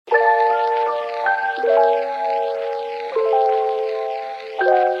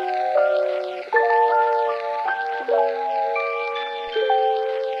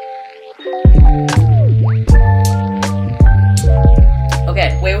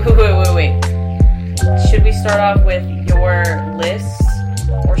Wait. Should we start off with your lists,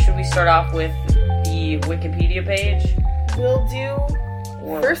 or should we start off with the Wikipedia page? We'll do,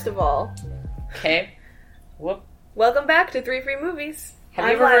 first of all... Okay. Whoop. Welcome back to 3 Free Movies. Have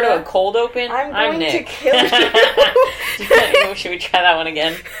you ever heard of a cold open? I'm going Nick. to kill you. Should we try that one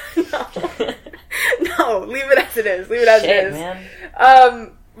again? No, leave it as it is. Shit,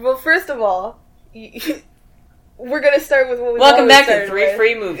 man. Well, first of all, we're going to start with what we Welcome back to 3 with.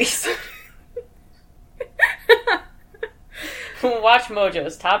 Free Movies. Watch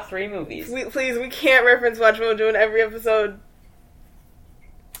Mojo's top 3 movies. Please, we can't reference Watch Mojo in every episode.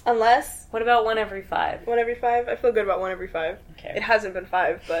 Unless... What about 1 every 5? 1 every 5? I feel good about 1 every 5. Okay. It hasn't been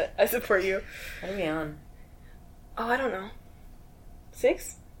 5, but I support you. What are we on? Oh, I don't know.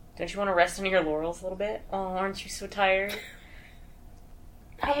 6? Don't you want to rest on your laurels a little bit? Oh, aren't you so tired?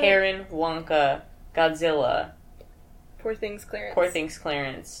 Heron, Wonka, Godzilla. Poor Things,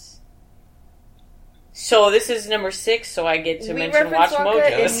 Clarence. So this is number 6, so I get to mention Watch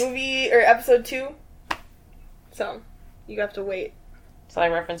Mojo's. In movie, or episode 2. So, you have to wait. So I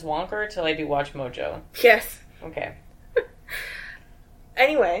reference Wonka or till I do Watch Mojo? Yes. Okay.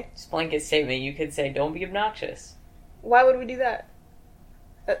 Anyway. Just blanket statement, you could say, don't be obnoxious. Why would we do that?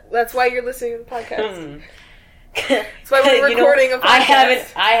 That's why you're listening to the podcast. That's why we're recording a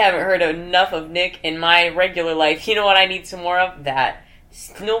podcast. I haven't heard enough of Nick in my regular life. You know what I need some more of? That.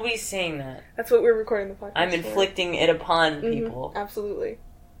 Nobody's saying that. That's what we're recording the podcast I'm inflicting it upon people. Mm-hmm. Absolutely.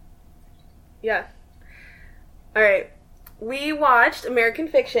 Yeah. Alright. We watched American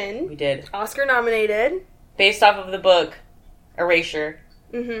Fiction. We did. Oscar nominated. Based off of the book Erasure.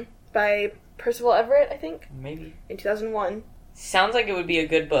 Mm-hmm. By Percival Everett, I think. Maybe. In 2001. Sounds like it would be a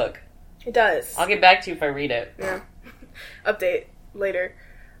good book. It does. I'll get back to you if I read it. Yeah. Update later.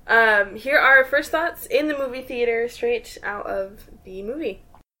 Here are our first thoughts in the movie theater, straight out of the movie.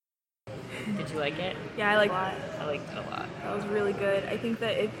 Did you like it? Yeah, I liked it. I liked it a lot. That was really good. I think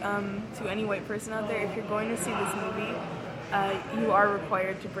that if, to any white person out there, if you're going to see this movie, you are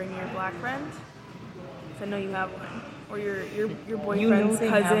required to bring your black friend. So I know you have one. Or your boyfriend's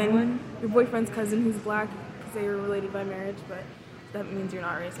cousin. Your boyfriend's cousin who's black, because they were related by marriage, but that means you're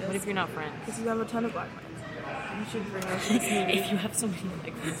not racist. What if you're not friends? Because you have a ton of black friends. You should bring them to this movie. If you have so many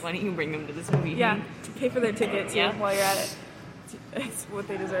black friends, why don't you bring them to this movie? Yeah, to pay for their tickets while you're at it. It's what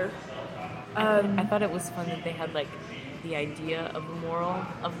they deserve. I thought it was fun that they had, like, the idea of a moral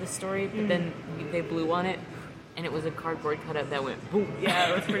of the story, but then they blew on it, and it was a cardboard cutout that went boom.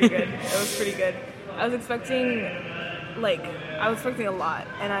 Yeah, it was pretty good. I was expecting a lot,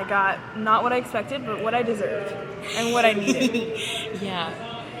 and I got not what I expected, but what I deserved, and what I needed. Yeah.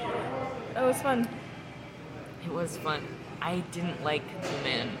 It was fun. It was fun. I didn't like the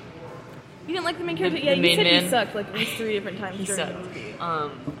man. You didn't like the main character? The Yeah, you main said man. he sucked like at least 3 different times He during sucked. the movie.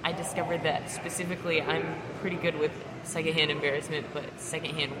 I discovered that specifically I'm pretty good with secondhand embarrassment, but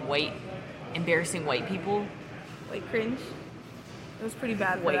secondhand embarrassing white people. White cringe? It was pretty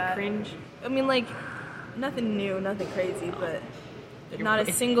bad for White that. cringe? I mean, like, nothing new, nothing crazy, but not a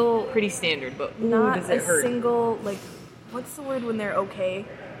It's single... Pretty standard, but ooh, Not does a it hurt? single, like, what's the word when they're okay?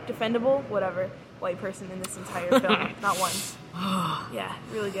 Defendable? Whatever. White person in this entire film. Not one. Yeah,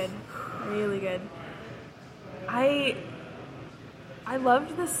 really good. Really good. I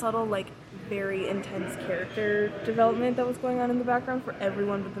loved the subtle, like, very intense character development that was going on in the background for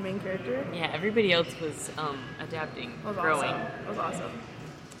everyone but the main character. Yeah, everybody else was adapting, It was growing. awesome. It was awesome.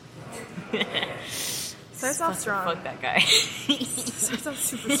 Starts off strong. Fuck that guy. Starts off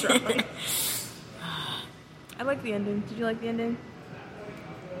super strong. I like the ending. Did you like the ending?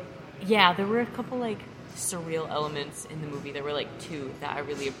 Yeah, there were a couple, like, surreal elements in the movie. There were, like, 2 that I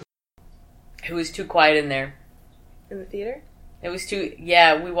really appreciated. It was too quiet in there. In the theater? It was too...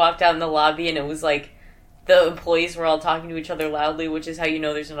 Yeah, we walked out in the lobby and it was, like, the employees were all talking to each other loudly, which is how you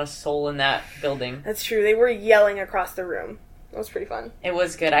know there's not a soul in that building. That's true. They were yelling across the room. That was pretty fun. It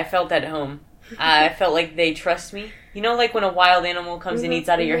was good. I felt at home. I felt like they trust me. You know, like when a wild animal comes and eats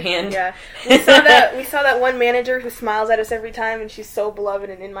out of your hand? Yeah. We saw that one manager who smiles at us every time, and she's so beloved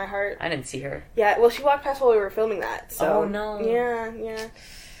and in my heart. I didn't see her. Yeah, well, she walked past while we were filming that, so... Oh, no. Yeah.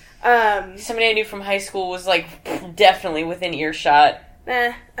 Somebody I knew from high school was, like, definitely within earshot.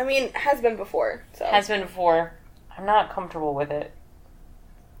 I mean, has been before, so... Has been before. I'm not comfortable with it.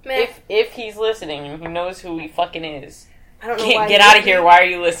 Meh. If he's listening and he knows who he fucking is. I don't know why. Get out of here. Why are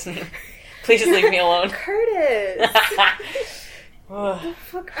you listening? Please just leave me alone. Curtis! Get the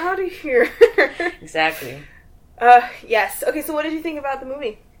fuck out of here. Exactly. Yes. Okay, so what did you think about the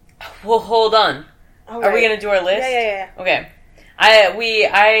movie? Well, hold on. All Are we right. going to do our list? Yeah. Okay.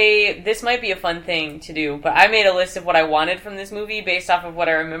 This might be a fun thing to do, but I made a list of what I wanted from this movie based off of what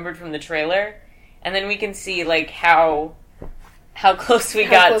I remembered from the trailer, and then we can see like how close we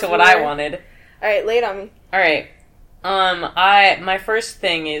got to what I wanted. All right, lay it on me. All right. My first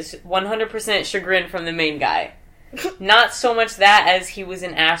thing is 100% chagrin from the main guy. Not so much that as he was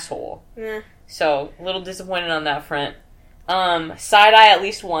an asshole. Yeah. So, a little disappointed on that front. Side eye at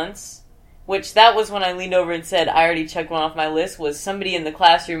least once, which that was when I leaned over and said, I already checked one off my list, was somebody in the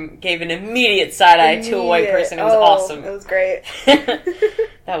classroom gave an immediate side eye to a white person. It was awesome. It was great.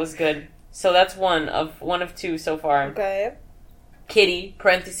 That was good. So that's one of two so far. Okay. Kitty,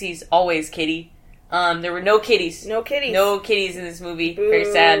 parentheses, always kitty. There were no kitties. No kitties. No kitties in this movie. Boo.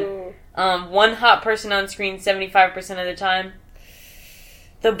 Very sad. One hot person on screen 75% of the time.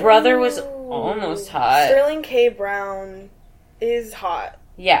 The brother was almost hot. Sterling K. Brown is hot.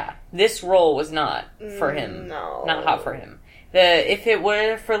 Yeah, this role was not for him. No. Not hot for him. If it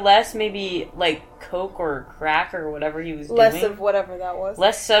were for less, maybe like coke or crack or whatever he was doing. Less of whatever that was.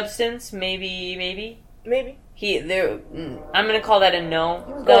 Less substance, maybe. Maybe. I'm gonna call that a no.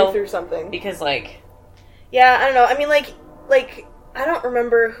 He was going through something. Because like... Yeah, I don't know. I mean, like, I don't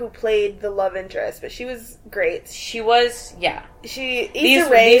remember who played the love interest, but she was great. She was, yeah. Issa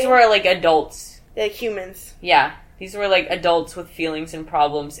Rae, these were like adults. like humans. Yeah. These were like adults with feelings and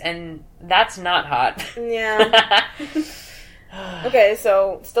problems, and that's not hot. Yeah. Okay,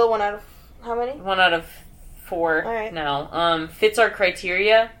 so still 1 out of how many? 1 out of 4 right. now. Fits our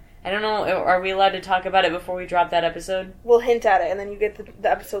criteria. I don't know, are we allowed to talk about it before we drop that episode? We'll hint at it, and then you get the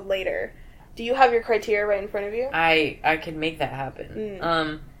episode later. Do you have your criteria right in front of you? I could make that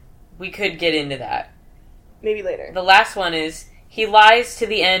happen. We could get into that. Maybe later. The last one is, he lies to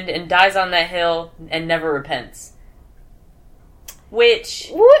the end and dies on that hill and never repents. Which...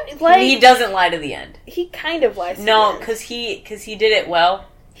 What? Like, he doesn't lie to the end. He kind of lies to No, the end. because he did it well.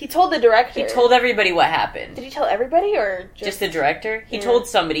 He told the director. He told everybody what happened. Did he tell everybody, or just the director? He told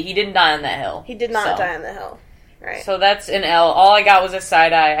somebody. He didn't die on that hill. He did not die on the hill. Right. So that's an L. All I got was a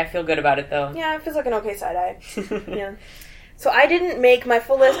side eye. I feel good about it, though. Yeah, it feels like an okay side eye. Yeah. So I didn't make my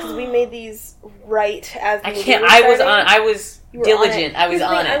full list because we made these right as the I movie can't. was starting. I was diligent. I was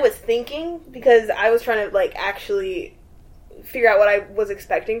on it. I was thinking because I was trying to like actually figure out what I was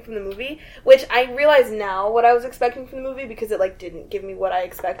expecting from the movie, which I realize now what I was expecting from the movie because it like didn't give me what I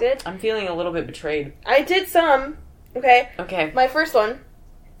expected. I'm feeling a little bit betrayed. I did some. Okay. Okay. My first one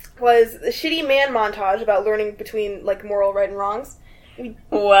was the shitty man montage about learning between like moral right and wrongs. We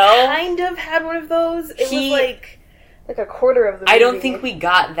kind of had one of those. It was like a quarter of the movie. I don't think we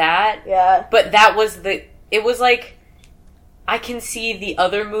got that. Yeah. But that was it was like, I can see the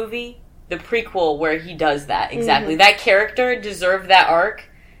other movie, the prequel, where he does that. Exactly. Mm-hmm. That character deserved that arc,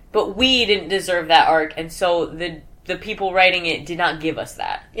 but we didn't deserve that arc, and so the people writing it did not give us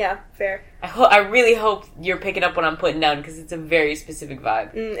that. Yeah, fair. I really hope you're picking up what I'm putting down, because it's a very specific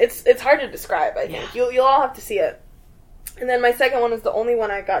vibe. It's hard to describe, I think. Yeah. You'll all have to see it. And then my second one was the only one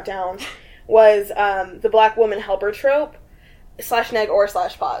I got down, was the black woman helper trope, /neg or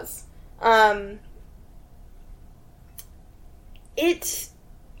 /pause. It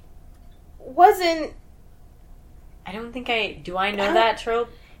wasn't... I don't think do I know that trope?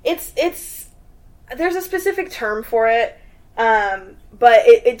 It's there's a specific term for it, but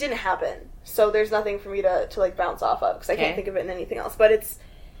it didn't happen. So there's nothing for me to like bounce off of, because I can't think of it in anything else. But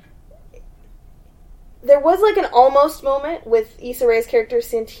there was like an almost moment with Issa Rae's character,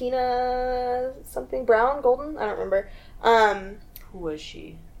 Santina something Brown, Golden? I don't remember. Who was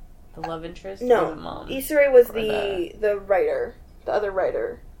she? The love interest? No. Or the mom? Issa Rae was the writer. The other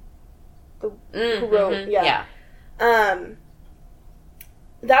writer. Who wrote, yeah.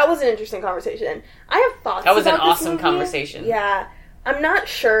 That was an interesting conversation. I have thoughts about this movie. That was an awesome conversation. Yeah. I'm not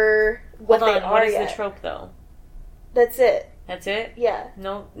sure what they are what is yet. the trope, though? That's it. That's it? Yeah.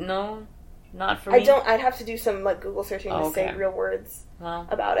 No, not for me. I'd have to do some, like, Google searching to say real words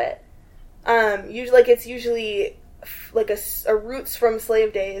about it. It's usually, like, a roots from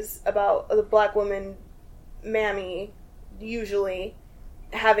slave days about the black woman, Mammy, usually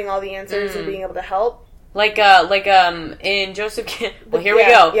having all the answers and being able to help. Like in Joseph well, here we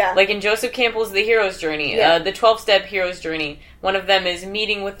go. Yeah. Like in Joseph Campbell's The Hero's Journey, the 12-step Hero's Journey. One of them is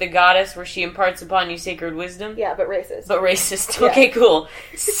meeting with the goddess where she imparts upon you sacred wisdom. Yeah, but racist. Yeah. Okay, cool.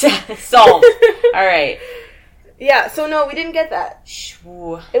 Solved. All right. Yeah, so no, we didn't get that.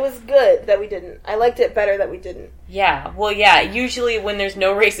 It was good that we didn't. I liked it better that we didn't. Yeah, well, yeah. Usually when there's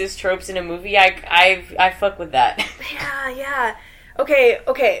no racist tropes in a movie, I fuck with that. Yeah.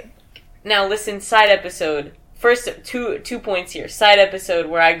 Okay. Now listen, side episode. First, two points here. Side episode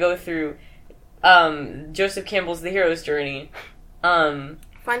where I go through Joseph Campbell's The Hero's Journey. Find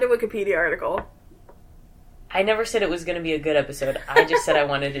a Wikipedia article. I never said it was going to be a good episode. I just said I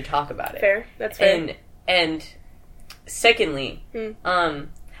wanted to talk about it. Fair. That's fair. And secondly,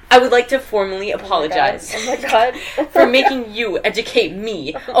 I would like to formally apologize oh my God. for making you educate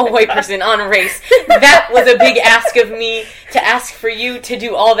me, a white person, on race. That was a big ask of me, to ask for you to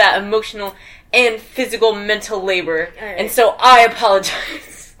do all that emotional and physical mental labor. Right. And so I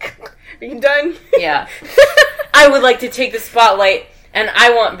apologize. Are you done? Yeah. I would like to take the spotlight, and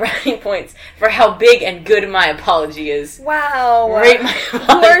I want brownie points for how big and good my apology is. Wow. Rate my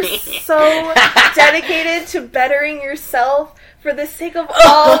apology. You are so dedicated to bettering yourself for the sake of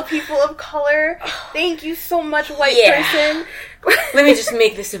all people of color. Thank you so much, white person. Let me just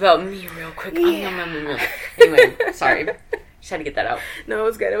make this about me real quick. Yeah. Anyway, sorry. Just had to get that out. No, it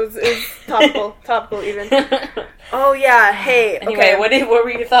was good. It was topical. Topical, even. Oh, yeah. Hey, anyway, okay. what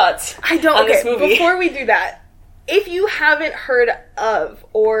were your thoughts on this movie? Before we do that, if you haven't heard of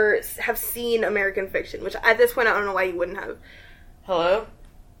or have seen American Fiction, which at this point I don't know why you wouldn't have. Hello?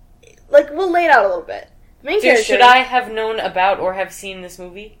 Like, we'll lay it out a little bit. Main character, should I have known about or have seen this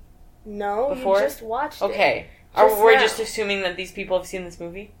movie? No, before? You just watched it. Okay. We're just assuming that these people have seen this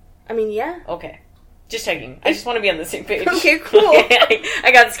movie? I mean, yeah. Okay. Just checking. I just want to be on the same page. Okay, cool.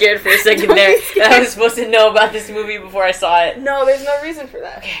 I got scared for a second there. That I was supposed to know about this movie before I saw it. No, there's no reason for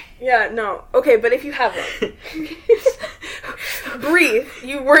that. Okay. Yeah, no. Okay, but if you haven't... breathe.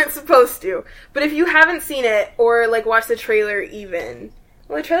 You weren't supposed to. But if you haven't seen it, or, like, watched the trailer even...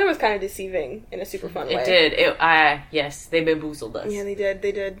 Well, the trailer was kind of deceiving in a super fun way. It did. Yes, they bamboozled us. Yeah, they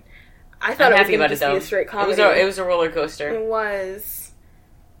did. I thought it was going to just be a straight comedy. It was a roller coaster.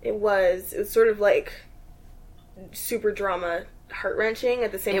 It was sort of like super drama, heart-wrenching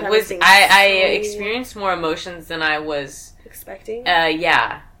at the same time. I experienced more emotions than I was expecting.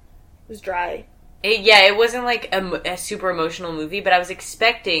 Yeah. It was dry. It wasn't like a super emotional movie, but I was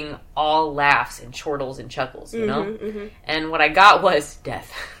expecting all laughs and chortles and chuckles, you know? Mm-hmm. And what I got was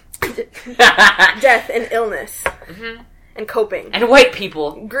death. Death and illness. Mm-hmm. And coping. And white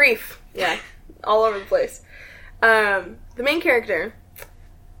people. Grief. Yeah. All over the place. The main character,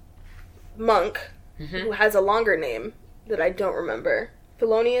 Monk, who has a longer name that I don't remember.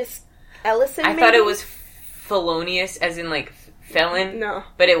 Thelonious Ellison, I thought it was Felonious, as in, like, felon. No.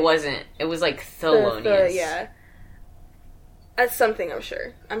 But it wasn't. It was, like, Thelonious. Yeah. That's something, I'm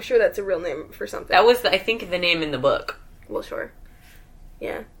sure. I'm sure that's a real name for something. That was, I think, the name in the book. Well, sure.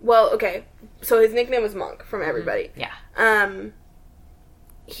 Yeah. Well, okay. So his nickname was Monk from everybody. Yeah.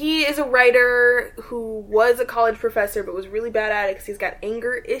 He is a writer who was a college professor but was really bad at it because he's got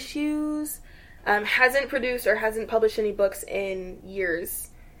anger issues. Hasn't produced or hasn't published any books in years.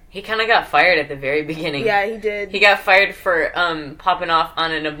 He kind of got fired at the very beginning. Yeah, he did. He got fired for popping off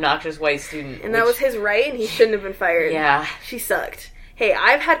on an obnoxious white student. And that was his right, and he shouldn't have been fired. Yeah. She sucked. Hey,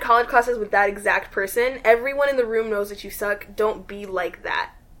 I've had college classes with that exact person. Everyone in the room knows that you suck. Don't be like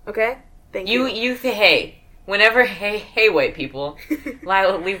that. Okay? Thank you. Hey. Whenever, hey, white people.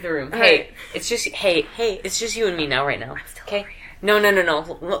 Lila, leave the room. Hey, right. It's just you and me now, right now. Okay? No.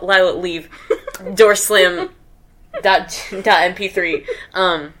 Lila, leave. Door slam.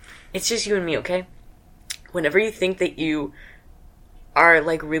 .mp3. It's just you and me, okay? Whenever you think that you are,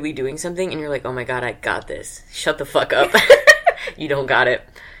 like, really doing something and you're like, oh my god, I got this. Shut the fuck up. You don't got it.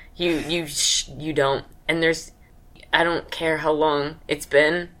 You don't. And I don't care how long it's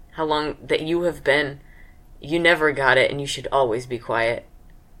been, how long that you have been, you never got it, and you should always be quiet.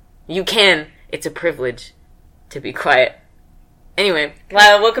 You can. It's a privilege to be quiet. Anyway,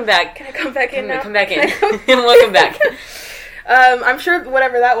 Lila, welcome back. Can I come back in now? Come back in. Welcome back. I'm sure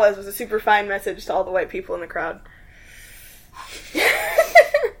whatever that was a super fine message to all the white people in the crowd.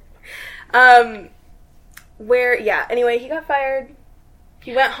 Anyway, he got fired.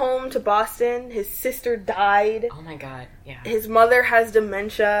 He went home to Boston. His sister died. Oh my god, yeah. His mother has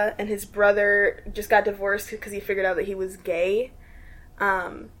dementia, and his brother just got divorced because he figured out that he was gay. I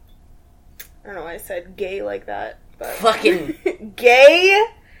don't know why I said gay like that. But fucking gay?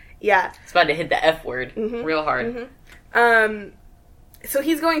 Yeah. It's about to hit the F word real hard. Mm-hmm. So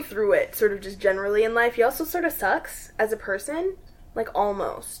he's going through it, sort of just generally in life. He also sort of sucks as a person. Like,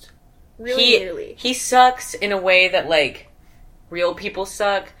 almost. Really nearly. He sucks in a way that, like, real people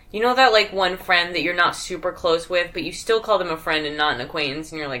suck. You know that, like, one friend that you're not super close with, but you still call them a friend and not an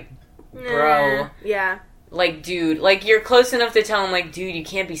acquaintance, and you're like, bro. Yeah. Like, dude. Like, you're close enough to tell him, like, dude, you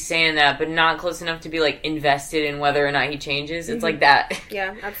can't be saying that, but not close enough to be, like, invested in whether or not he changes. It's like that.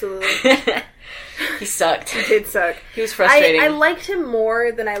 Yeah, absolutely. He sucked. He did suck. He was frustrating. I liked him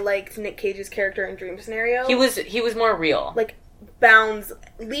more than I liked Nick Cage's character in Dream Scenario. He was more real. Like,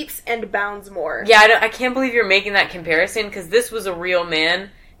 leaps and bounds more. Yeah, I can't believe you're making that comparison, because this was a real man.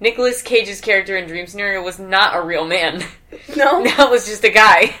 Nicolas Cage's character in Dream Scenario was not a real man. No? That was just a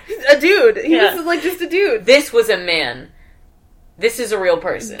guy. A dude. He was like just a dude. This was a man. This is a real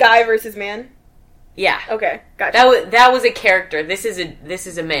person. Guy versus man? Yeah. Okay, gotcha. That was a character. This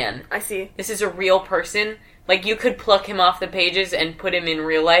is a man. I see. This is a real person. Like, you could pluck him off the pages and put him in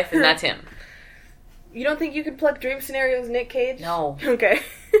real life, and that's him. You don't think you could pluck Dream Scenario's Nick Cage? No. Okay.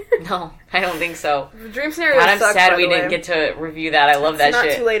 No, I don't think so. Dream Scenario God, I'm sucked, sad by we the way. didn't get to review that. I love that shit.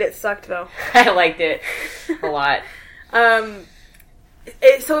 It's not too late, it sucked, though. I liked it a lot.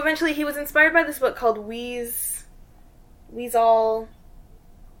 So eventually he was inspired by this book called Weezall...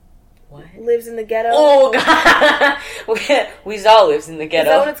 What? Lives in the Ghetto. Oh, God! Weezall lives in the ghetto.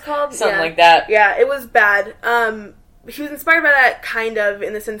 Is that what it's called? Something like that. Yeah, it was bad. He was inspired by that, kind of,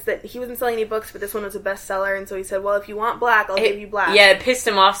 in the sense that he wasn't selling any books, but this one was a bestseller, and so he said, well, if you want black, I'll give you black. Yeah, it pissed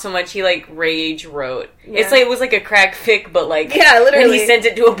him off so much, he, like, rage wrote. Yeah. It's like, it was like a crack fic, but, like... Yeah, literally. And he sent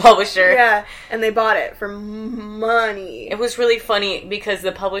it to a publisher. Yeah, and they bought it for money. It was really funny, because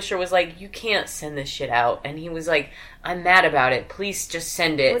the publisher was like, you can't send this shit out. And he was like, I'm mad about it. Please just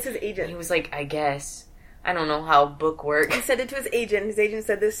send it. What's his agent? And he was like, I guess. I don't know how book work. He sent it to his agent. His agent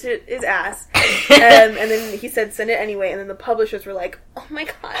said, this shit is ass. And then he said, send it anyway. And then the publishers were like, oh my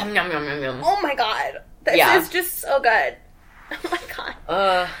god. Oh my god. This is just so good. Oh my god.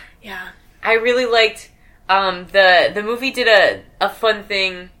 Yeah. I really liked, the movie did a fun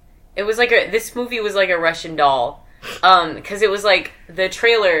thing. It was like this movie was like a Russian doll. Cause it was like, the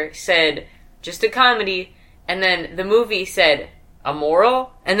trailer said, just a comedy. And then the movie said, a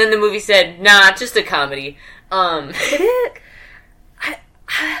moral? And then the movie said, nah, just a comedy. Did it?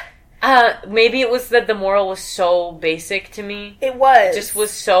 Maybe it was that the moral was so basic to me. It was. It just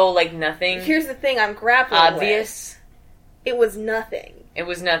was so, like, nothing. Here's the thing I'm grappling obvious. with. It was nothing. It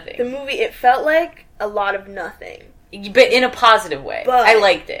was nothing. The movie, it felt like a lot of nothing. But in a positive way. But, I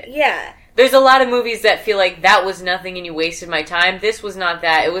liked it. Yeah. There's a lot of movies that feel like that was nothing and you wasted my time. This was not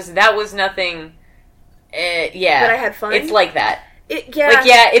that. That was nothing. Yeah. But I had fun? It's like that. Yeah. Like,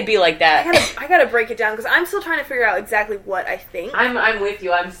 yeah, it'd be like that. I gotta break it down, because I'm still trying to figure out exactly what I think. I'm with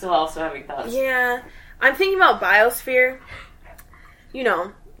you. I'm still also having thoughts. Yeah. I'm thinking about Biosphere. You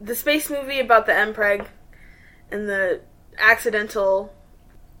know, the space movie about the MPreg and the accidental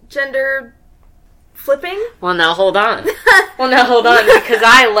gender flipping. Well, now hold on. Because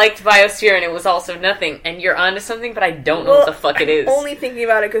I liked Biosphere and it was also nothing. And you're onto something, but I don't know what the fuck it is. I'm only thinking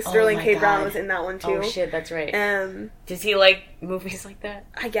about it because Sterling my K. God. Brown was in that one, too. Oh, shit, that's right. Does he like movies like that?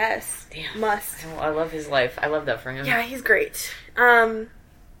 I guess. Damn. Must. Oh, I love his life. I love that for him. Yeah, he's great. You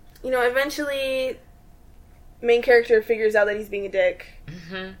know, eventually, main character figures out that he's being a dick.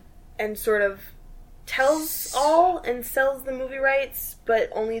 Mm-hmm. And sort of tells all and sells the movie rights, but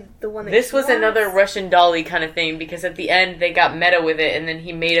only the one that This was wants. another Russian Dolly kind of thing, because at the end they got meta with it, and then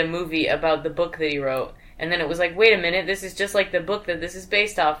he made a movie about the book that he wrote. And then it was like, wait a minute, this is just like the book that this is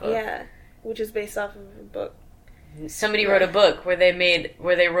based off of. Yeah, which is based off of a book. Somebody wrote a book where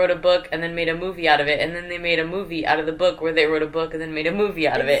they wrote a book and then made a movie out of it, and then they made a movie out of the book where they wrote a book and then made a movie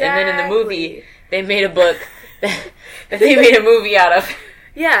out of it, and then in the movie they made a book that they made a movie out of.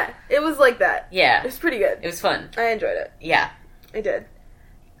 Yeah, it was like that. Yeah. It was pretty good. It was fun. I enjoyed it. Yeah. I did.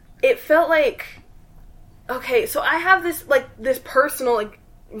 It felt like... Okay, so I have this, like, this personal, like,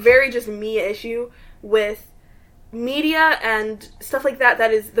 very just me issue with media and stuff like that.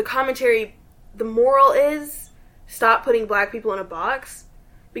 That is, the commentary, the moral is, stop putting black people in a box.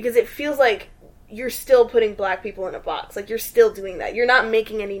 Because it feels like you're still putting black people in a box. Like, you're still doing that. You're not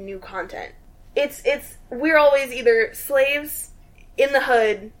making any new content. We're always either slaves in the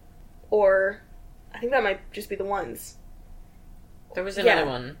hood, or I think that might just be the ones. There was another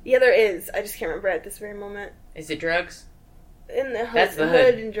one. Yeah, there is. I just can't remember at this very moment. Is it drugs? In the hood. That's the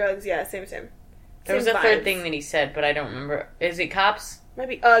hood. And drugs, yeah, same. There was a third thing that he said, but I don't remember. Is it cops? Might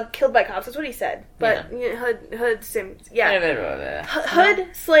be, killed by cops, that's what he said. But, yeah, hood, same, yeah.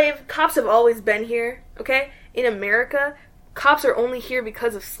 Hood, slave, cops have always been here, okay? In America, cops are only here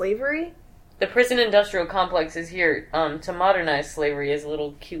because of slavery. The prison industrial complex is here to modernize slavery as a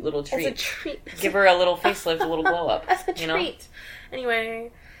little cute little treat. As a treat. Give her a little facelift, a little blow up. As a treat. Know?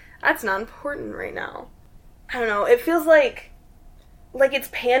 Anyway, that's not important right now. I don't know. It feels like it's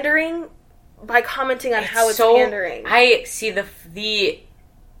pandering by commenting on how it's pandering. I see the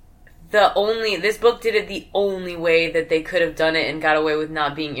only this book did it the only way that they could have done it and got away with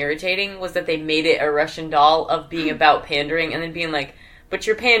not being irritating was that they made it a Russian doll of being about pandering and then being like, but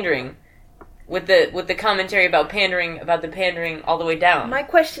you're pandering. With the commentary about the pandering all the way down. My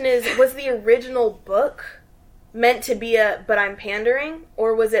question is, was the original book meant to be but I'm pandering?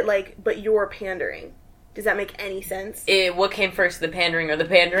 Or was it like, but you're pandering? Does that make any sense? What came first, the pandering or the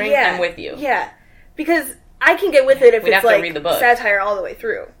pandering? Yeah. I'm with you. Yeah. Because I can get with it if We'd it's have to like read the book. satire all the way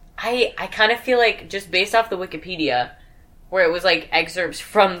through. I kind of feel like, just based off the Wikipedia, where it was like excerpts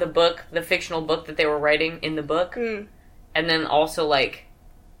from the book, the fictional book that they were writing in the book, and then also like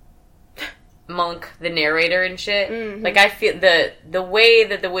Monk, the narrator and shit. Mm-hmm. Like, I feel the way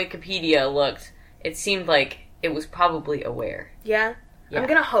that the Wikipedia looked, it seemed like it was probably aware. Yeah? I'm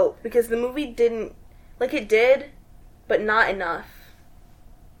gonna hope, because the movie didn't, like, it did, but not enough.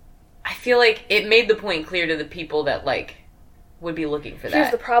 I feel like it made the point clear to the people that, like, would be looking for that.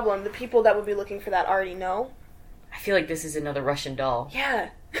 Here's the problem. The people that would be looking for that already know. I feel like this is another Russian doll. Yeah.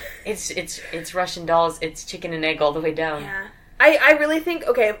 It's Russian dolls. It's chicken and egg all the way down. Yeah. I really think,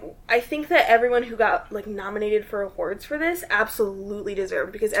 I think that everyone who got, like, nominated for awards for this absolutely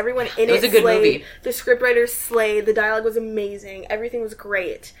deserved, because everyone in it was a good movie. The scriptwriters slayed, the dialogue was amazing, everything was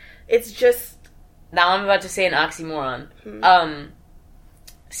great. It's just... Now I'm about to say an oxymoron.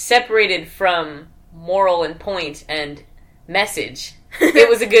 Separated from moral and point and message, it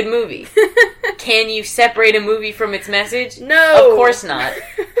was a good movie. Can you separate a movie from its message? No! Of course not.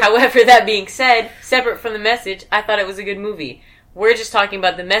 However, that being said, separate from the message, I thought it was a good movie. We're just talking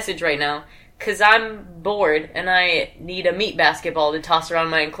about the message right now, because I'm bored and I need a meat basketball to toss around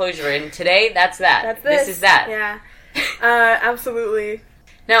my enclosure, and today, that's that. That's this is that. Yeah. Absolutely.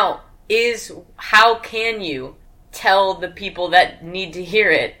 Now, how can you tell the people that need to hear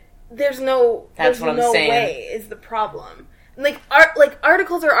it? There's no way is the problem. Like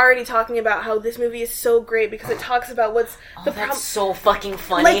articles are already talking about how this movie is so great because it talks about what's the problem. That's so fucking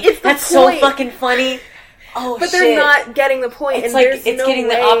funny. Like, it's that's so fucking funny. Oh, but shit. They're not getting the point. It's like it's getting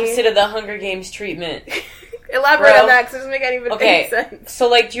the opposite of the Hunger Games treatment. Elaborate on that, because it doesn't make any sense. So,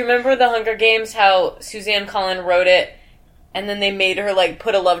 like, do you remember the Hunger Games? How Suzanne Collin wrote it, and then they made her like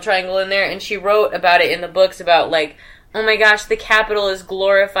put a love triangle in there, and she wrote about it in the books about like, oh my gosh, the Capitol is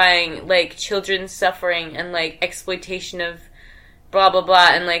glorifying like children's suffering and like exploitation of blah blah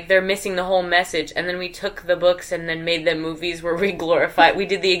blah, and like they're missing the whole message. And then we took the books and then made them movies where we glorified. We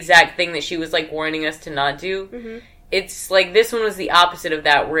did the exact thing that she was like warning us to not do. Mm-hmm. It's like this one was the opposite of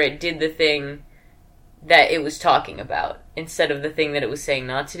that, where it did the thing that it was talking about instead of the thing that it was saying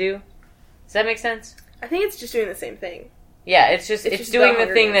not to do. Does that make sense? I think it's just doing the same thing. Yeah, it's doing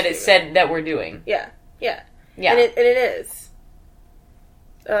the thing that it said that we're doing. Yeah. And it is.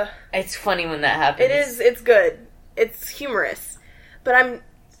 It's funny when that happens. It is. It's good. It's humorous. But I'm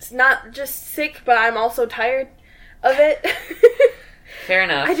not just sick, but I'm also tired of it. Fair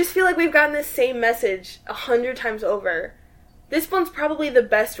enough. I just feel like we've gotten this same message 100 times over. This one's probably the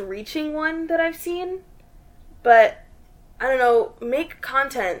best reaching one that I've seen. But, I don't know, make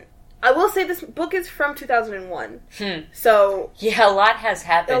content. I will say this book is from 2001. So... Yeah, a lot has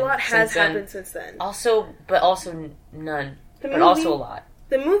happened. A lot has happened since then. Also none. But also a lot.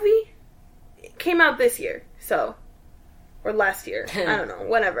 The movie came out this year, so... Or last year. I don't know.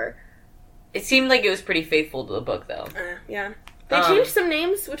 Whatever. It seemed like it was pretty faithful to the book, though. Yeah. They changed some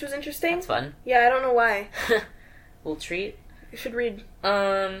names, which was interesting. That's fun. Yeah, I don't know why. Little treat. You should read.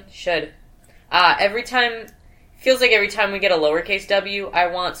 Should. Feels like every time we get a lowercase W, I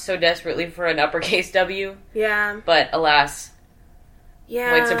want so desperately for an uppercase W. Yeah. But alas.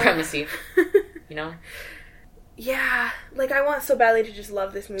 Yeah. White supremacy. You know? Yeah. Like, I want so badly to just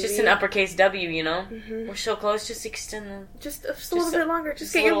love this movie. Just an uppercase W, you know? Mm-hmm. We're so close. Just extend them. Just a little bit longer.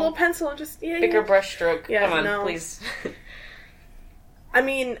 Just get your little pencil and just... Bigger brush stroke. Yeah, come on, please. I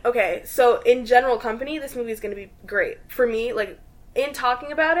mean, okay, so in general company, this movie is going to be great. For me, like, in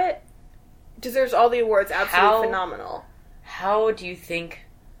talking about it, deserves all the awards. Absolutely phenomenal. How do you think...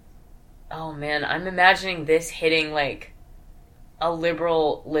 Oh, man, I'm imagining this hitting, like, a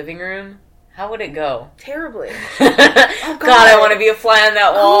liberal living room. How would it go? Terribly. Oh, God, I want to be a fly on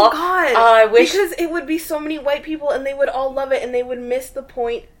that wall. Oh, God. I wish... Because it would be so many white people, and they would all love it, and they would miss the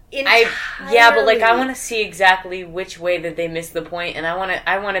point entirely. Yeah, but, like, I want to see exactly which way that they missed the point, and I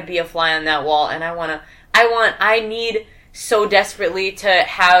want to be a fly on that wall, and I need so desperately to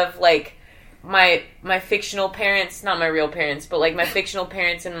have, like, my fictional parents, not my real parents, but, like, my fictional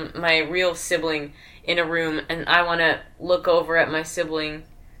parents and my real sibling in a room, and I want to look over at my sibling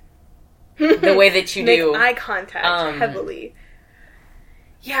the way that you do. Make eye contact heavily.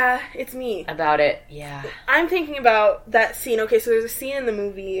 Yeah, it's me. About it, yeah. I'm thinking about that scene. Okay, so there's a scene in the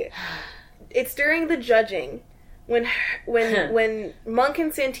movie. It's during the judging when Monk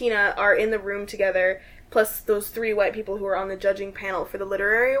and Santina are in the room together, plus those 3 white people who are on the judging panel for the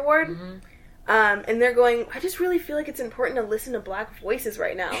literary award. Mm-hmm. And they're going, I just really feel like it's important to listen to black voices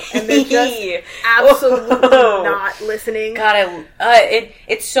right now. And they're just absolutely not listening. God,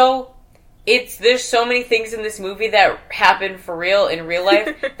 there's so many things in this movie that happen for real in real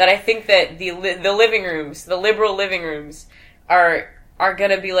life that I think that the living rooms, the liberal living rooms, are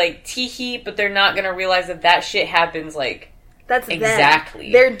gonna be like tee-hee, but they're not gonna realize that shit happens like that's exactly.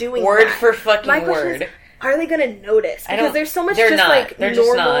 Them. They're doing word that. for fucking My word. Is, are they gonna notice? Because there's so much they're just not. like they're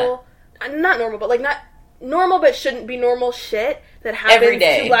normal, not normal, but like not normal, but shouldn't be normal shit that happens every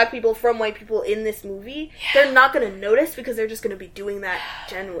day to black people from white people in this movie. Yeah. They're not gonna notice because they're just gonna be doing that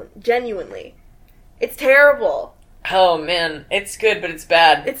genuinely. It's terrible. Oh man, it's good, but it's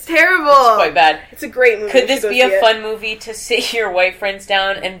bad. It's terrible. It's quite bad. It's a great movie. Could this be a fun movie to sit your white friends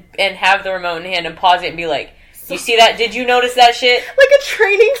down and have the remote in hand and pause it and be like, you see that? Did you notice that shit? Like a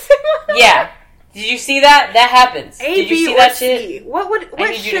training simulator? Yeah. Did you see that? That happens. A, Did you B, see or that C? shit?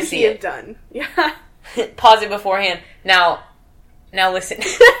 What should he have done? Yeah. Pause it beforehand. Now listen.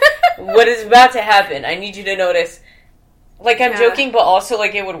 What is about to happen? I need you to notice. Like, I'm joking, but also,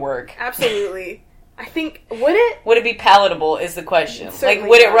 like, it would work. Absolutely. I think, would it? Would it be palatable is the question. Certainly like,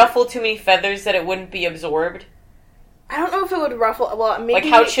 would it ruffle too many feathers that it wouldn't be absorbed? I don't know if it would ruffle, well, maybe... Like,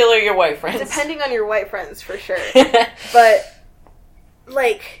 how chill are your white friends? Depending on your white friends, for sure. But,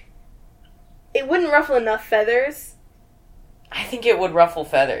 like, it wouldn't ruffle enough feathers. I think it would ruffle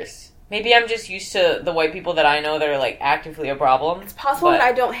feathers. Maybe I'm just used to the white people that I know that are, like, actively a problem. It's possible that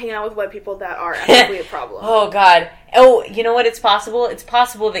I don't hang out with white people that are actively a problem. Oh, God. Oh, you know what? It's possible? It's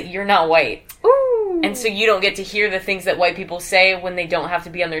possible that you're not white. Ooh. And so you don't get to hear the things that white people say when they don't have to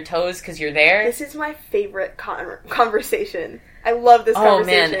be on their toes because you're there. This is my favorite conversation. I love this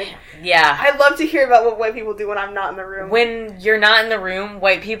conversation. Man. Yeah. I love to hear about what white people do when I'm not in the room. When you're not in the room,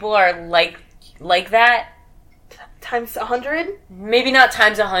 white people are like that. Times 100? Maybe not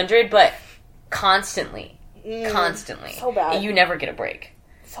times 100, but constantly. Constantly. So bad. You never get a break.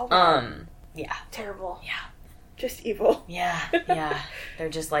 So bad. Yeah. Terrible. Yeah. Just evil. Yeah. They're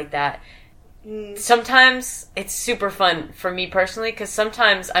just like that. Sometimes it's super fun for me personally, because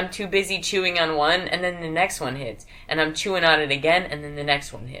sometimes I'm too busy chewing on one, and then the next one hits. And I'm chewing on it again, and then the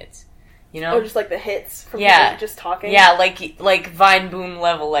next one hits. You know? Or just like the hits from people just talking? Yeah, like Vine Boom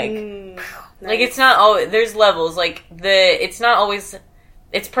level, like... Nice. Like, it's not always... There's levels. Like, it's not always...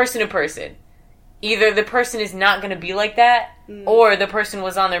 It's person to person. Either the person is not going to be like that, or the person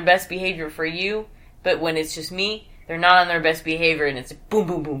was on their best behavior for you, but when it's just me, they're not on their best behavior, and it's boom,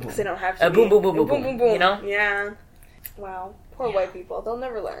 boom, boom, boom. Because they don't have to boom, boom, boom, boom, boom, boom. You know? Yeah. Wow. Poor white people. They'll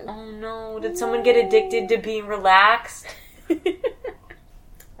never learn. Oh, no. Did someone get addicted to being relaxed?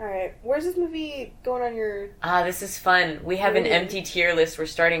 Alright, where's this movie going on your... This is fun. We have an empty tier list. We're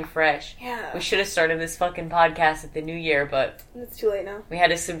starting fresh. Yeah. We should have started this fucking podcast at the new year, but... It's too late now. We had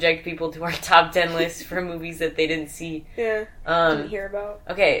to subject people to our top 10 list for movies that they didn't see. Yeah. Didn't hear about.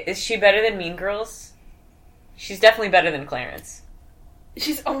 Okay, is she better than Mean Girls? She's definitely better than Clarence.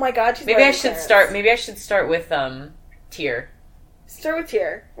 Oh my god, she's Maybe I should start with, tier. Start with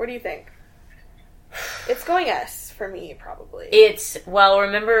tier. What do you think? It's going S. For me, probably.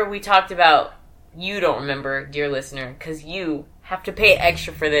 Remember we talked about, you don't remember, dear listener, because you have to pay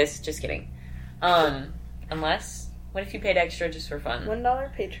extra for this. Just kidding. Unless, what if you paid extra just for fun?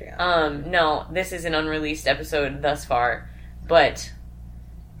 $1 Patreon. No, this is an unreleased episode thus far, but,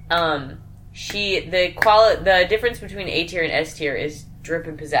 the difference between A tier and S tier is drip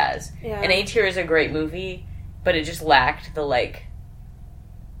and pizzazz. Yeah. And A tier is a great movie, but it just lacked the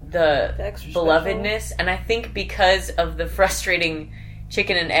belovedness, special. And I think because of the frustrating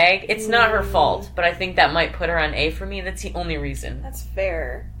chicken and egg, it's not her fault, but I think that might put her on A for me. That's the only reason. That's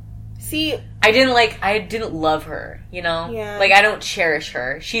fair. See, I didn't love her, you know? Yeah. Like, I don't cherish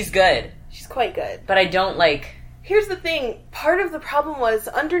her. She's good. She's quite good. But I don't, Here's the thing. Part of the problem was,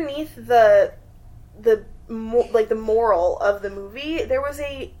 underneath the moral of the movie, there was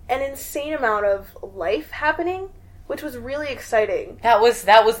an insane amount of life happening, which was really exciting. That was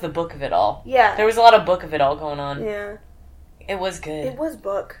the book of it all. Yeah. There was a lot of book of it all going on. Yeah. It was good. It was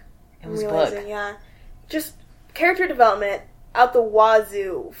book. It was book. Yeah. Just character development out the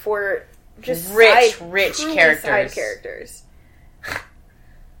wazoo for just rich characters. Side characters.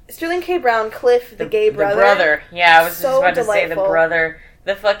 Sterling K. Brown, Cliff, the gay brother. The brother. Yeah, I was so just about to say delightful. the brother.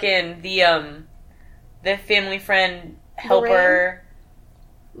 The fucking, the family friend helper.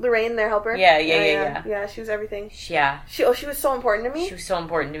 Lorraine, their helper? Yeah. Yeah, she was everything. Yeah. She was so important to me. She was so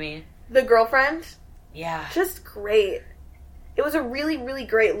important to me. The girlfriend? Yeah. Just great. It was a really, really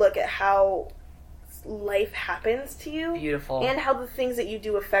great look at how life happens to you. Beautiful. And how the things that you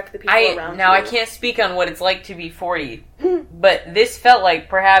do affect the people around you. Now, I can't speak on what it's like to be 40, but this felt like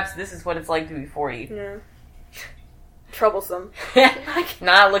perhaps this is what it's like to be 40. Yeah. Troublesome.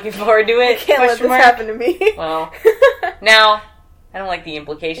 Not looking forward to it. I can't let this happen to me. Well, now, I don't like the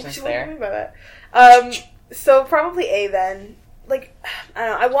implications there. What do you mean by that? So probably A then. Like, I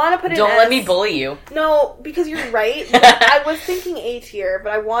don't know. I want to put it in S. Don't let me bully you. No, because you're right. I was thinking A tier,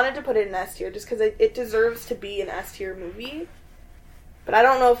 but I wanted to put it in S tier just because it deserves to be an S tier movie. But I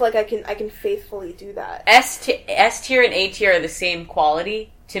don't know if like I can faithfully do that. S tier and A tier are the same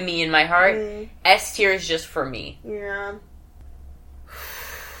quality to me in my heart. S tier is just for me. Yeah.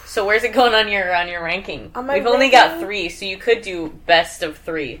 So where's it going on your ranking? On my We've only ranking? got 3, so you could do best of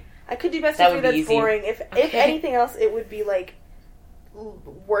 3. I could do best That of 3. would be That's easy. boring. If anything else, it would be like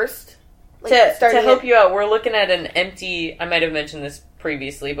worst. Like, To help you out, we're looking at an empty... I might have mentioned this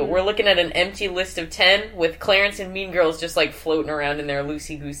previously, but we're looking at an empty list of 10 with Clarence and Mean Girls just like floating around in there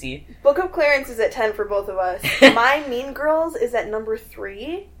loosey-goosey. Book of Clarence is at 10 for both of us. My Mean Girls is at number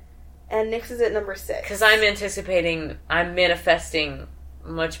 3, and Nick's is at number 6. Because I'm manifesting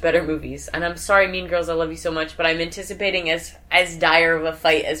much better movies. And I'm sorry, Mean Girls, I love you so much, but I'm anticipating as dire of a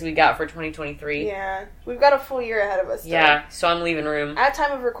fight as we got for 2023. Yeah. We've got a full year ahead of us still. Yeah, so I'm leaving room. At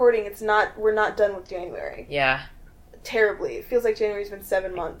time of recording, we're not done with January. Yeah. Terribly. It feels like January's been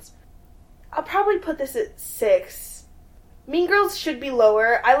 7 months. I'll probably put this at 6. Mean Girls should be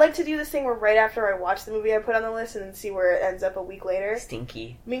lower. I like to do this thing where right after I watch the movie I put on the list and then see where it ends up a week later.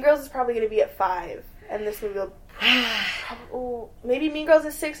 Stinky. Mean Girls is probably going to be at 5. And this movie will... maybe Mean Girls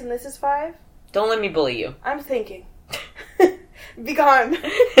is 6 and this is 5? Don't let me bully you. I'm thinking. Be gone.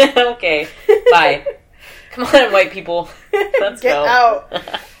 Okay. Bye. Come on, white people. Let's Get go. out.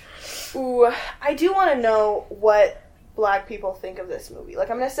 Ooh, I do want to know what black people think of this movie.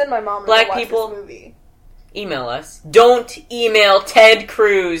 Like, I'm going to send my mom to Black watch people? this movie. Email us. Don't email Ted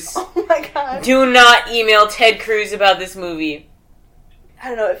Cruz. Oh my god. Do not email Ted Cruz about this movie. I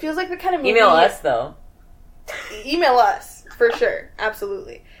don't know. It feels like the kind of movie... Email us, though. Email us, for sure.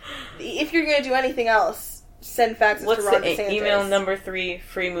 Absolutely. If you're going to do anything else, send faxes What's to Ron the DeSantis. email number 3,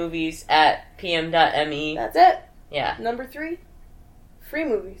 freemovies@pm.me. That's it. Yeah. Number 3,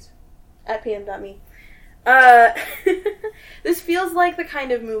 freemovies@pm.me. This feels like the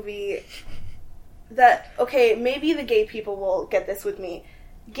kind of movie that, okay, maybe the gay people will get this with me.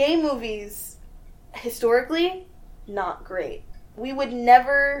 Gay movies, historically, not great. We would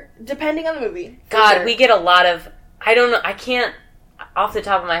never, depending on the movie. God, sure. we get a lot of... I don't know. I can't... Off the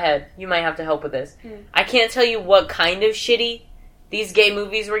top of my head, you might have to help with this. I can't tell you what kind of shitty these gay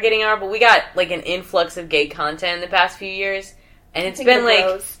movies we're getting are, but we got, like, an influx of gay content in the past few years. And it's been,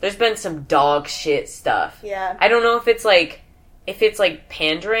 like... There's been some dog shit stuff. Yeah. I don't know if it's, like...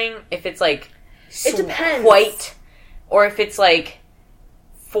 pandering, if it's, like... It depends. White, or if it's, like...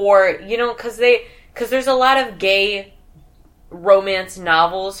 For... You know, because there's a lot of gay... romance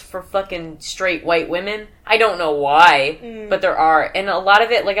novels for fucking straight white women. I don't know why, but there are. And a lot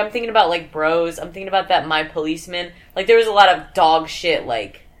of it, like, I'm thinking about, like, Bros. I'm thinking about that My Policeman. Like, there was a lot of dog shit,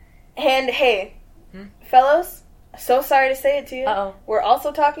 like... And, hey, fellows, so sorry to say it to you. Uh-oh. We're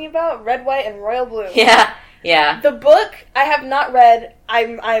also talking about Red, White, and Royal Blue. Yeah, yeah. The book, I have not read.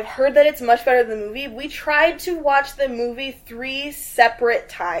 I've heard that it's much better than the movie. We tried to watch the movie 3 separate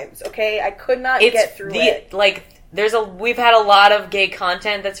times, okay? I could not get through it. Like... We've had a lot of gay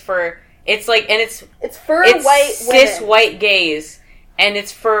content that's for, it's like, and it's for it's white cis women. white gays, and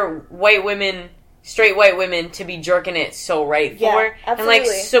it's for white women, straight white women to be jerking it so right Yeah, for. absolutely. And,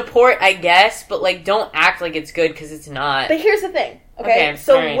 like, support, I guess, but, like, don't act like it's good, because it's not. But here's the thing, okay?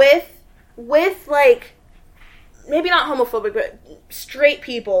 So all right. with, like, maybe not homophobic, but straight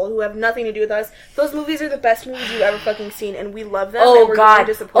people who have nothing to do with us, those movies are the best movies you've ever fucking seen, and we love them, and we're going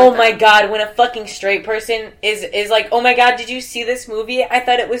to support them. Oh my god, when a fucking straight person is like, oh my god, did you see this movie? I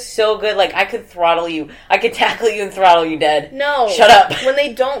thought it was so good, like, I could throttle you. I could tackle you and throttle you dead. No. Shut up. When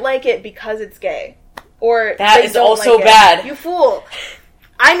they don't like it because it's gay. Or that they is don't also like bad. It. You fool.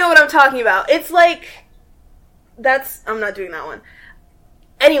 I know what I'm talking about. It's like... I'm not doing that one.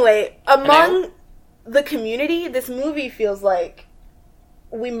 Anyway, among the community, this movie feels like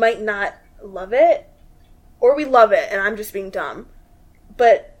we might not love it, or we love it, and I'm just being dumb.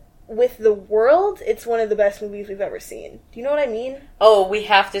 But with the world, it's one of the best movies we've ever seen. Do you know what I mean? Oh, we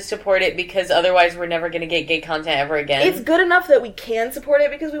have to support it because otherwise we're never going to get gay content ever again. It's good enough that we can support it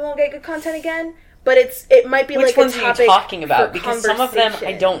because we won't get good content again, but it might be Which like a ones are you topic talking about? for Because some of them, I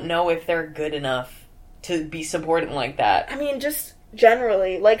conversation. don't know if they're good enough to be supporting like that. I mean, just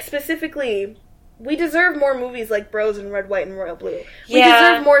generally, like, specifically, we deserve more movies like Bros and Red, White, and Royal Blue. We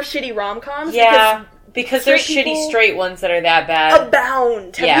Yeah. deserve more shitty rom-coms. Yeah, because there's straight shitty people straight ones that are that bad.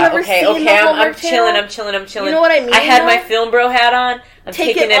 abound. Have Yeah, you ever okay, seen the I'm Hallmark Channel? chilling. You know what I mean, I had my though? film bro hat on. I'm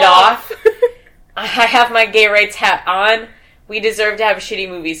Take taking it off. I have my gay rights hat on. We deserve to have shitty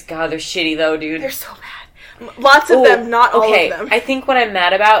movies. God, they're shitty though, dude. They're so bad. Lots of them, not all of them. I think what I'm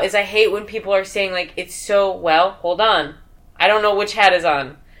mad about is I hate when people are saying, like, it's so, well, hold on. I don't know which hat is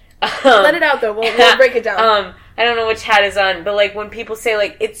on. Let it out, though. We'll break it down. I don't know which hat is on, but, like, when people say,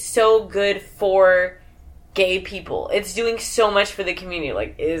 like, it's so good for gay people, it's doing so much for the community,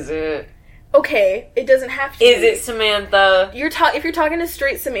 like, is it? Okay, it doesn't have to Is be. it Samantha? If you're talking to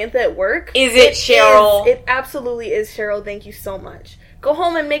straight Samantha at work... Is it Cheryl? It absolutely is Cheryl. Thank you so much. Go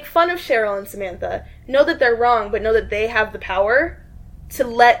home and make fun of Cheryl and Samantha. Know that they're wrong, but know that they have the power to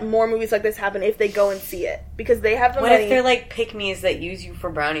let more movies like this happen if they go and see it. Because they have the What money. if they're, like, pick-me's that use you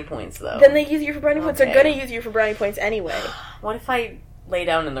for brownie points, though? Then they use you for brownie points. Okay. They're going to use you for brownie points anyway. What if I lay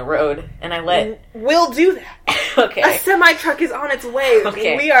down in the road and I let... We'll do that. Okay. A semi-truck is on its way.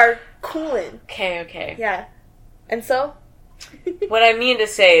 Okay. We are cooling. Okay. Yeah. And so? What I mean to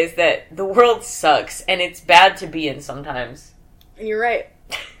say is that the world sucks, and it's bad to be in sometimes. And you're right.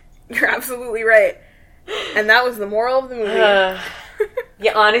 You're absolutely right. And that was the moral of the movie.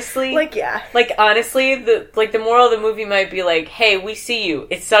 Yeah, honestly, honestly, the moral of the movie might be like, "Hey, we see you.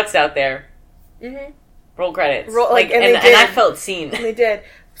 It sucks out there." Mm-hmm. Roll credits. And I felt seen. And they did.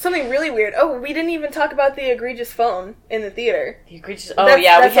 Something really weird. Oh, we didn't even talk about the egregious phone in the theater. The egregious. Oh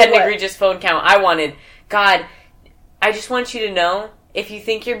yeah, we had an egregious phone count. God, I just want you to know, if you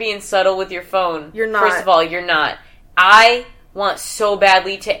think you're being subtle with your phone, you're not. First of all, you're not. I want so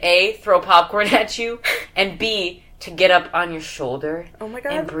badly to A, throw popcorn at you, and B, to get up on your shoulder, oh my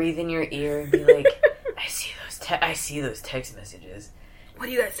God, and breathe in your ear and be like, I see those text messages. What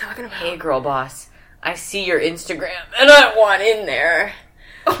are you guys talking about? Hey girl boss, I see your Instagram and I want in there.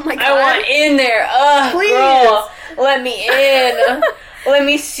 Oh my God, I want in there. Ugh, please, girl, let me in. Let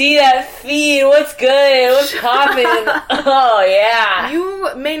me see that feed. What's good? What's poppin'? Oh, yeah.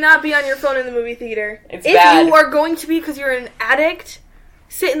 You may not be on your phone in the movie theater. It's bad. If you are going to be because you're an addict,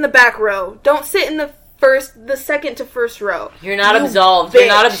 sit in the back row. Don't sit in the second to first row. You're not absolved. Bitch. You're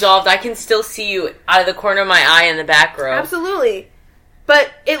not absolved. I can still see you out of the corner of my eye in the back row. Absolutely.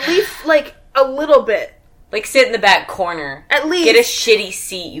 But at least, like, a little bit. Like, sit in the back corner. At least. Get a shitty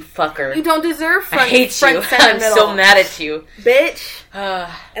seat, you fucker. You don't deserve front. I hate front, you. Center, I'm middle. so mad at you. Bitch.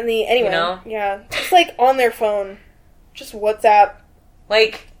 Anyway, you know? Yeah. Just, like, on their phone. Just WhatsApp.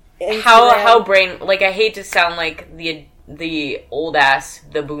 Like, Instagram. how brain... Like, I hate to sound like the old ass,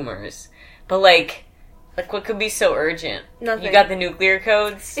 the boomers. But, like, what could be so urgent? Nothing. You got the nuclear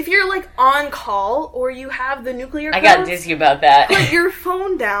codes? If you're, like, on call or you have the nuclear codes... I got dizzy about that. Put your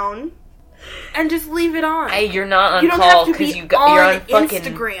phone down and just leave it on. You're not on you don't call have to because be you're on fucking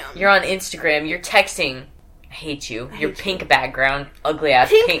Instagram. You're on Instagram. You're texting. I hate you. Your pink background, ugly ass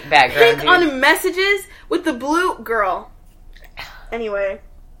pink background. Pink on messages with the blue girl. Anyway,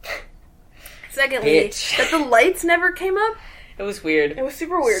 secondly, Bitch. that the lights never came up. It was weird. It was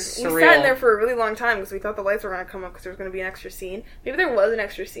super weird. Surreal. We sat in there for a really long time because we thought the lights were going to come up because there was going to be an extra scene. Maybe there was an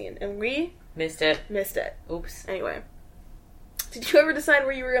extra scene, and we missed it. Oops. Anyway, did you ever decide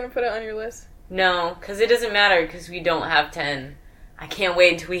where you were going to put it on your list? No, because it doesn't matter because we don't have 10. I can't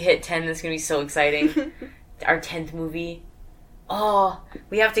wait until we hit 10. That's going to be so exciting. Our 10th movie. Oh,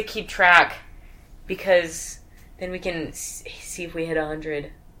 we have to keep track because then we can see if we hit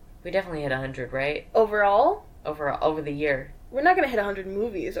 100. We definitely hit 100, right? Overall? Over the year. We're not going to hit 100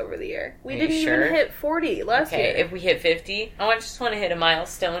 movies over the year. We didn't sure? even hit 40 last year. Okay, if we hit 50, I just want to hit a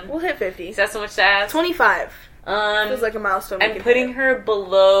milestone. We'll hit 50. Is that so much to ask? 25. Feels like a milestone. I'm putting her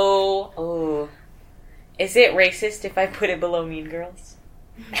below... Oh. Is it racist if I put it below Mean Girls?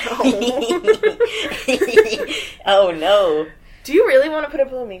 No. Oh, no. Do you really want to put it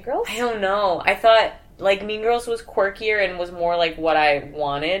below Mean Girls? I don't know. I thought, like, Mean Girls was quirkier and was more like what I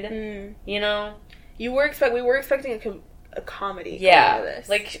wanted. You know? We were expecting a comedy. Yeah. This.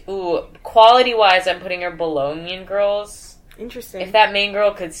 Like, quality-wise, I'm putting her below Mean Girls. Interesting. If that main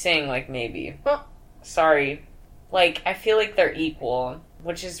girl could sing, like, maybe. Well, sorry. Like, I feel like they're equal,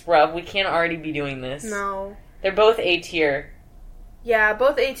 which is rough. We can't already be doing this. No. They're both A tier. Yeah,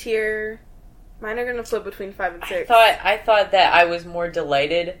 both A tier. Mine are gonna flip between 5 and 6. I thought that I was more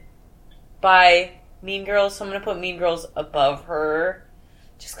delighted by Mean Girls, so I'm gonna put Mean Girls above her.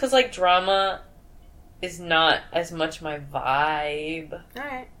 Just because, like, drama is not as much my vibe.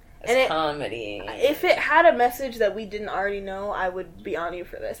 Alright. As comedy. If it had a message that we didn't already know, I would be on you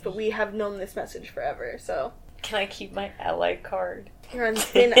for this. But we have known this message forever, so... Can I keep my ally card? You're on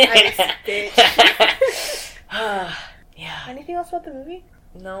thin ice, bitch. Yeah. Anything else about the movie?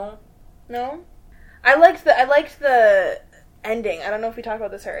 No. No? I liked the ending. I don't know if we talked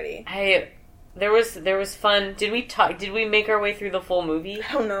about this already. There was fun. Did we make our way through the full movie?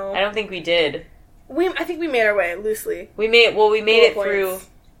 I don't know. I don't think we did. I think we made our way, loosely. We made it points. through.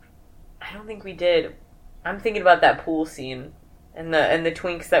 I don't think we did. I'm thinking about that pool scene and the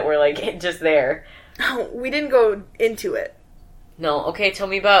twinks that were like just there. Oh, we didn't go into it. No, okay, tell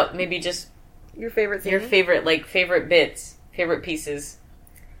me about maybe just your favorite scene? Your favorite bits, favorite pieces.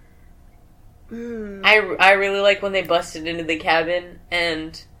 I really like when they busted into the cabin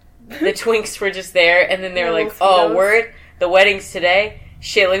and the twinks were just there, and then they were like, "Oh, word, the wedding's today.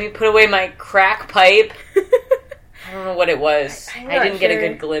 Shit, let me put away my crack pipe." I don't know what it was. I didn't get a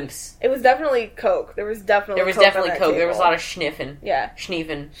good glimpse. It was definitely Coke. There was definitely Coke. There was a lot of sniffing. Yeah.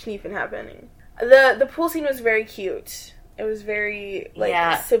 Schneefing happening. The pool scene was very cute. It was very,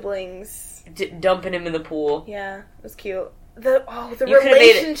 siblings. Dumping him in the pool. Yeah, it was cute. The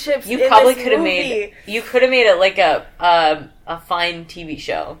relationships in this movie. You could have made it like a fine TV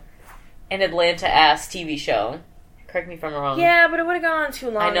show. An Atlanta-ass TV show. Correct me if I'm wrong. Yeah, but it would have gone on too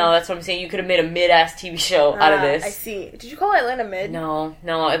long. I know, that's what I'm saying. You could have made a mid-ass TV show out of this. I see. Did you call Atlanta mid? No,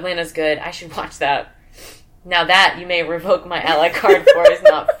 Atlanta's good. I should watch that. Now that you may revoke my ally card for is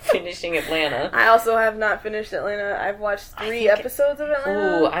not finishing Atlanta. I also have not finished Atlanta. I've watched 3 episodes of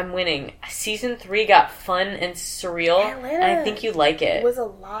Atlanta. Ooh, I'm winning. Season 3 got fun and surreal, and I think you'd like it. It was a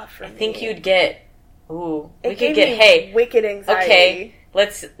lot for me. I think you'd get... Ooh, we could get... wicked anxiety.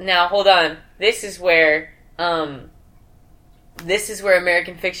 Okay, now, hold on. This is where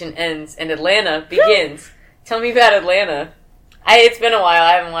American Fiction ends and Atlanta begins. Tell me about Atlanta. It's been a while.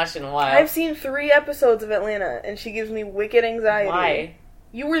 I haven't watched it in a while. I've seen 3 episodes of Atlanta, and she gives me wicked anxiety. Why?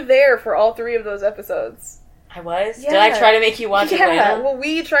 You were there for all 3 of those episodes. I was? Yeah. Did I try to make you watch Atlanta? Yeah, well,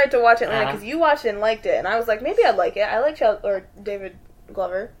 we tried to watch Atlanta because you watched it and liked it, and I was like, maybe I'd like it. I like David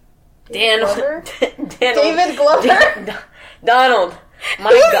Glover. David Glover? Donald.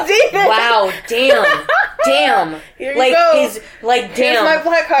 My God. David? Wow, damn. Here you go. He's, damn. Here's my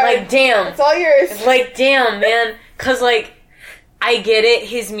black card. Damn. It's all yours. Damn, man. 'Cause, I get it.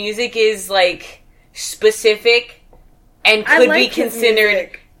 His music is, specific and could be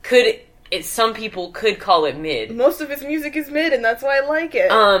considered... Some people could call it mid. Most of his music is mid, and that's why I like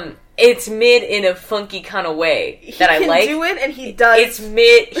it. It's mid in a funky kind of way that I like. He can do it, and he does. It's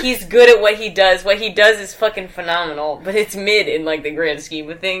mid. He's good at what he does. What he does is fucking phenomenal, but it's mid in, the grand scheme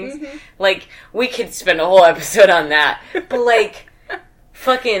of things. Mm-hmm. We could spend a whole episode on that. But,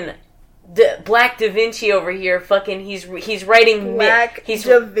 fucking... Black Da Vinci over here, fucking, he's writing Black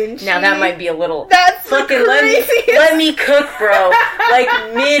Da Vinci? Now that might be a little... That's fucking crazy. let me cook, bro.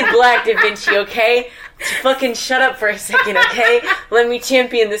 Mid Black Da Vinci, okay? Fucking shut up for a second, okay? Let me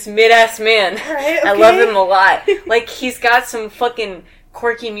champion this mid-ass man. Right, okay. I love him a lot. He's got some fucking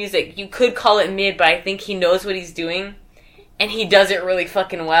quirky music. You could call it mid, but I think he knows what he's doing. And he does it really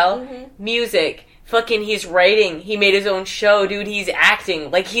fucking well. Mm-hmm. Music. Fucking, he's writing. He made his own show, dude. He's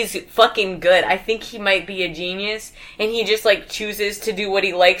acting. He's fucking good. I think he might be a genius. And he just, chooses to do what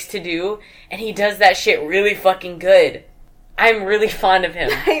he likes to do. And he does that shit really fucking good. I'm really fond of him.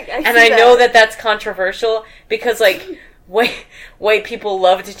 I know that that's controversial. Because, white people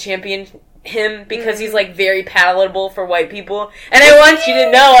love to champion him. Because he's, very palatable for white people. And I want you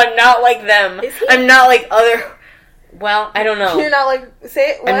to know I'm not like them. I'm not like other... Well, I don't know. You're not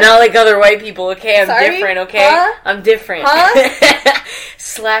say it. What? I'm not like other white people, okay? I'm different, okay? Huh? I'm different. Huh?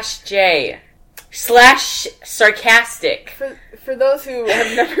 /J. /sarcastic. For those who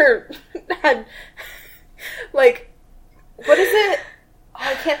have never had, what is it? Oh,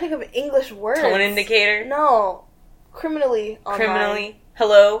 I can't think of English words. Tone indicator? No. Criminally online. Criminally?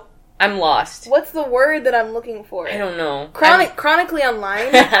 Hello? I'm lost. What's the word that I'm looking for? I don't know. Chronically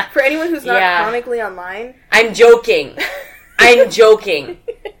online? For anyone who's not chronically online? I'm joking. I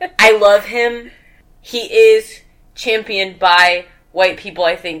love him. He is championed by white people,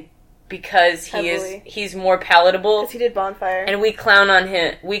 I think, because he's more palatable. Because he did Bonfire. And we clown on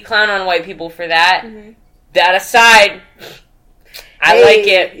him. We clown on white people for that. Mm-hmm. That aside, I like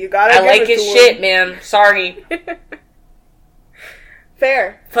it. I like his shit, man. Sorry.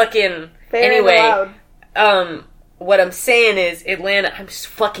 Fair. Fucking... Fair anyway, what I'm saying is, Atlanta... I'm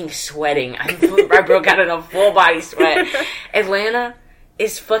fucking sweating. I broke out in a full body sweat. Atlanta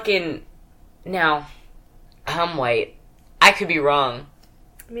is fucking... Now, I'm white. I could be wrong.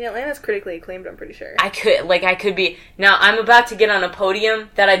 I mean, Atlanta's critically acclaimed, I'm pretty sure. I could be... Now, I'm about to get on a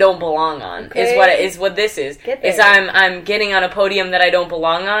podium that I don't belong on. Okay. Is what this is. Get there. I'm getting on a podium that I don't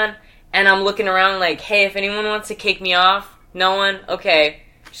belong on, and I'm looking around like, hey, if anyone wants to kick me off, no one? Okay.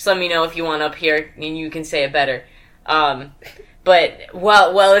 Just let me know if you want up here, and you can say it better. But,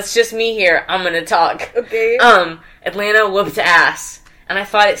 well, it's just me here. I'm gonna talk. Okay. Atlanta whooped ass. And I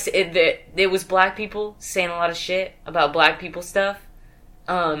thought it was black people saying a lot of shit about black people stuff.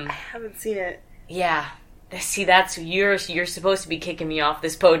 I haven't seen it. Yeah. See, that's, you're supposed to be kicking me off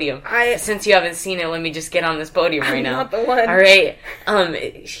this podium. Since you haven't seen it, let me just get on this podium right now. I'm not the one. Alright.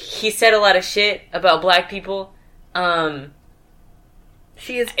 He said a lot of shit about black people. They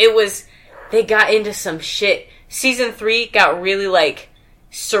got into some shit. Season 3 got really, like,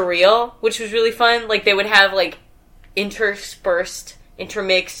 surreal, which was really fun. Like, they would have, like, intermixed,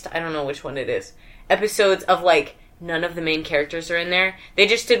 I don't know which one it is, episodes of, like, none of the main characters are in there. They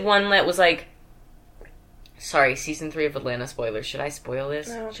just did one that was, like, sorry, Season 3 of Atlanta spoilers. Should I spoil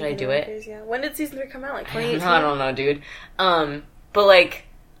this? Should I do it? Yeah. When did Season 3 come out? Like, 2018? I don't know, dude. But, like,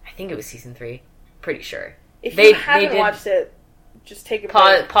 I think it was Season 3. Pretty sure. If you haven't watched it, just take a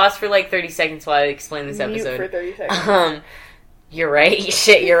pause for like 30 seconds while I explain this episode. Mute for 30 seconds. You're right.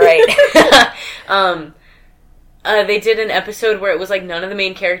 Shit, you're right. They did an episode where it was like none of the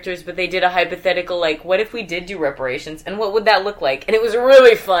main characters, but they did a hypothetical, like, what if we did do reparations, and what would that look like? And it was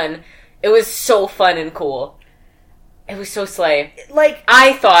really fun. It was so fun and cool. It was so slay. Like,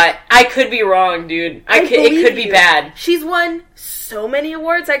 I thought, I could be wrong, dude. It could be bad. She's won so many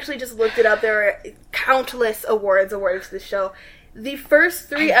awards. I actually just looked it up. There are countless awards awarded to the show. The first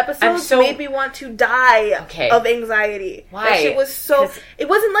 3 episodes made me want to die of anxiety. Why? That shit was so... It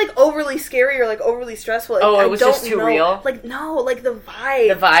wasn't, like, overly scary or, like, overly stressful. Like, it was just too real? Like, no, like, the vibe.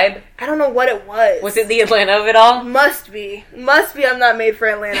 The vibe? I don't know what it was. Was it the Atlanta of it all? Must be. I'm not made for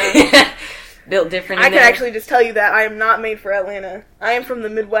Atlanta. Built different I can actually just tell you that I am not made for Atlanta. I am from the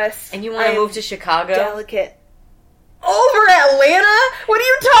Midwest. And you want to move to Chicago? Delicate. Over Atlanta? What are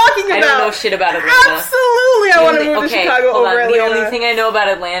you talking about? I don't know shit about Atlanta. Absolutely, I want to move to Chicago over Atlanta. The only thing I know about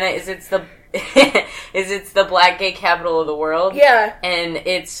Atlanta is it's the black gay capital of the world. Yeah. And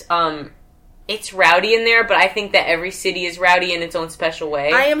it's rowdy in there, but I think that every city is rowdy in its own special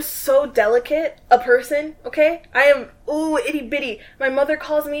way. I am so delicate a person, okay? I am, itty bitty. My mother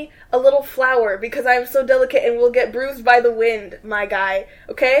calls me a little flower because I am so delicate and will get bruised by the wind, my guy,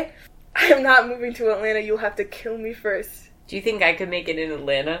 okay? I am not moving to Atlanta. You'll have to kill me first. Do you think I could make it in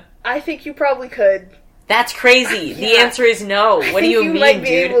Atlanta? I think you probably could. That's crazy. Yeah. The answer is no. What do you mean, dude? You might be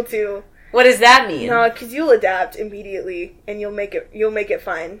able to. What does that mean? No, because you'll adapt immediately and you'll make it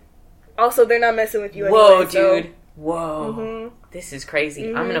fine. Also, they're not messing with you anyway. Whoa, dude. So. Whoa. Mm-hmm. This is crazy.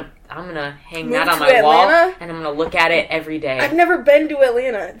 Mm-hmm. I'm gonna hang Move that on my Atlanta? wall and I'm gonna look at it every day. I've never been to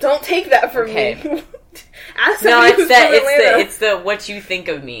Atlanta. Don't take that from me. No, it's the what you think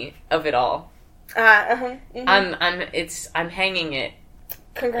of me of it all. Mm-hmm. I'm hanging it.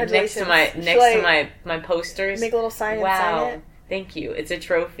 Congratulations. Next to my posters. Make a little sign and sign it. Thank you. It's a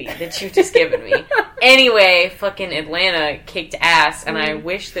trophy that you've just given me. Anyway, fucking Atlanta kicked ass, and I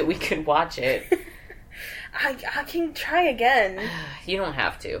wish that we could watch it. I can try again. You don't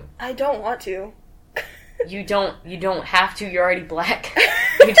have to. I don't want to. You don't have to. You're already black.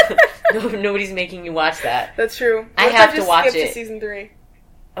 Nobody's making you watch that. That's true. I have to watch it. To season 3.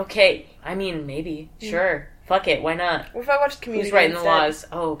 Okay. I mean, maybe. Sure. Fuck it. Why not? What if I watched Community? Who's writing the laws?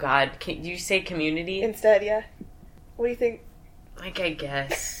 Oh God. Can you say Community instead? Yeah. What do you think? Like, I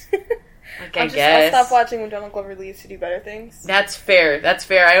guess. I'll stop watching when Donald Glover leaves to do better things. That's fair.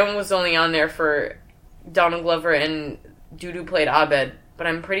 I was only on there for Donald Glover and Dudu played Abed, but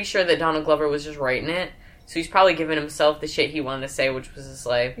I'm pretty sure that Donald Glover was just writing it, so he's probably giving himself the shit he wanted to say, which was a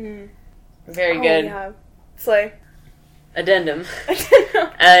slay. Very good. Yeah. Slay. Addendum.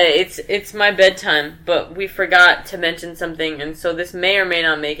 It's my bedtime, but we forgot to mention something, and so this may or may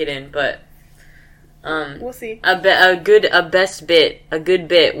not make it in, but we'll see. A good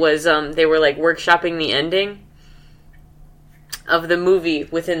bit was they were like workshopping the ending of the movie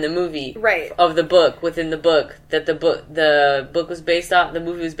within the movie, right? Of the book within the book that the book was based on. The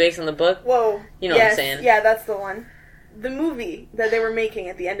movie was based on the book. Whoa, you know what I'm saying? Yeah, that's the one. The movie that they were making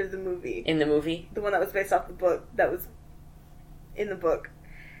at the end of the movie. In the movie, the one that was based off the book that was in the book.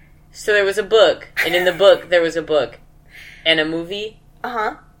 So there was a book, and in the book there was a book, and a movie.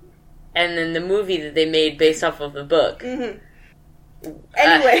 And then the movie that they made based off of the book.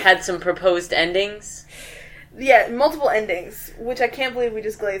 Anyway, had some proposed endings. Yeah, multiple endings, which I can't believe we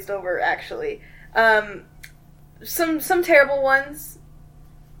just glazed over. Actually, some terrible ones.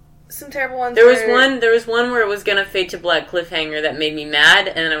 There was one where it was gonna fade to black cliffhanger that made me mad,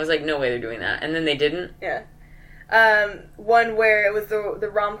 and then I was like, no way they're doing that, and then they didn't. Yeah. One where it was the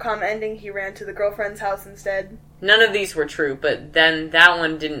rom-com ending, he ran to the girlfriend's house instead. None of these were true, but then that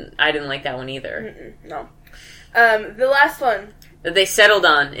one I didn't like that one either. No. The last one. That they settled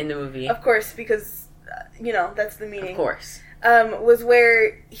on in the movie. Of course, because, that's the meaning. Of course. Was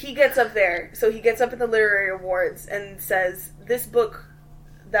where he gets up there. So he gets up at the literary awards and says, this book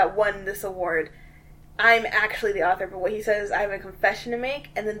that won this award, I'm actually the author, but what he says is, I have a confession to make,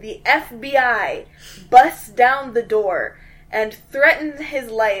 and then the FBI busts down the door and threatens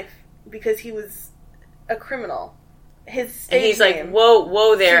his life because he was a criminal. His stage and he's name, like,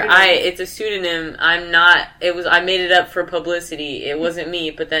 whoa there, pseudonym. it's a pseudonym, I made it up for publicity, it wasn't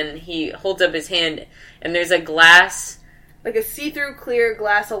me, but then he holds up his hand, and there's a glass... Like a see-through clear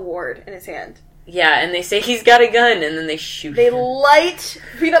glass award in his hand. Yeah, and they say he's got a gun, and then they shoot him. They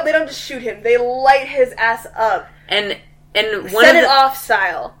don't just shoot him, they light his ass up. And Set it off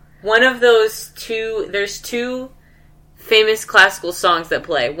style. One of those two, there's two famous classical songs that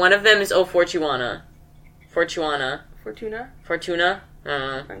play. One of them is O Fortuna. Fortuna?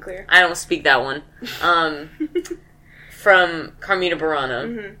 Unclear. I don't speak that one. From Carmina Burana.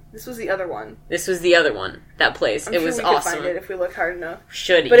 Mm-hmm. This was the other one. That plays. I'm it sure was we awesome. could find it if we looked hard enough.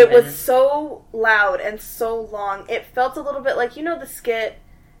 But it was so loud and so long. It felt a little bit like, the skit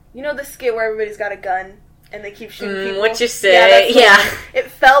where everybody's got a gun and they keep shooting people? What you say? Yeah. It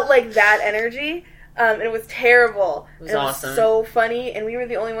felt like that energy. And it was terrible. It was awesome. Was so funny, and we were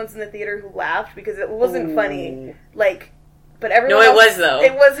the only ones in the theater who laughed because it wasn't funny. But everyone else, it was, though.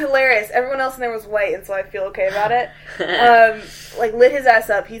 It was hilarious. Everyone else in there was white, and so I feel okay about it. Lit his ass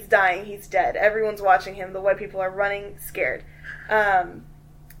up. He's dying. He's dead. Everyone's watching him. The white people are running, scared. And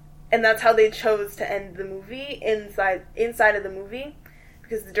that's how they chose to end the movie, inside of the movie,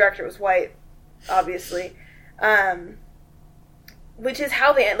 because the director was white, obviously. Which is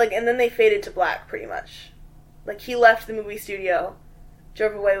how they end, and then they faded to black, pretty much. He left the movie studio,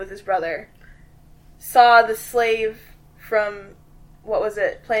 drove away with his brother, saw the slave from, what was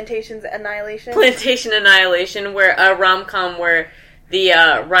it, Plantation Annihilation, where a rom-com where the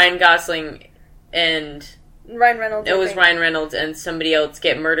Ryan Gosling and... Ryan Reynolds. It was Ryan Reynolds and somebody else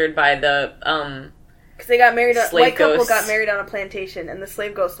get murdered by the, because they got married, white couple ghosts. got married on a plantation, and the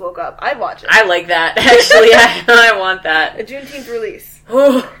slave ghost woke up. I'd watch it. I like that, actually. I want that. A Juneteenth release.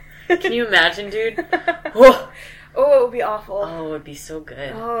 Oh, can you imagine, dude? Oh, it would be awful. Oh, it would be so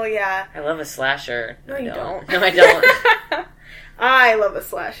good. Oh, yeah. I love a slasher. No, you don't. No, I don't. I love a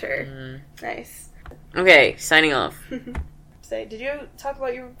slasher. Nice. Okay, signing off. Did you talk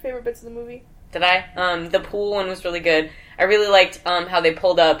about your favorite bits of the movie? Did I? The pool one was really good. I really liked how they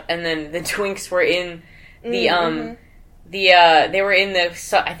pulled up, and then the twinks were in the they were in the,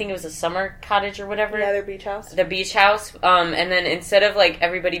 I think it was a summer cottage or whatever. Yeah, their beach house. The beach house. And then instead of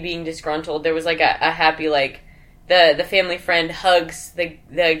everybody being disgruntled, there was a happy the family friend hugs the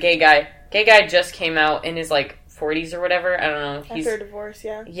gay guy. Gay guy just came out in his 40s or whatever. I don't know. After a divorce,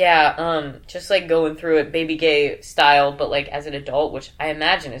 yeah. Yeah, just going through it baby gay style, but as an adult, which I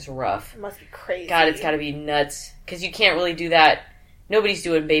imagine is rough. It must be crazy. God, it's gotta be nuts. Because you can't really do that. Nobody's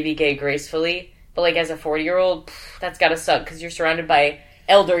doing baby gay gracefully. But as a 40-year-old, that's gotta suck because you're surrounded by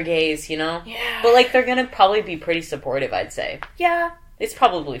elder gays, Yeah. But they're gonna probably be pretty supportive, I'd say. Yeah. It's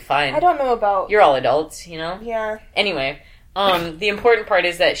probably fine. I don't know about... You're all adults, Yeah. Anyway, the important part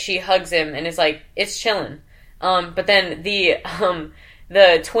is that she hugs him and is it's chillin'. But then the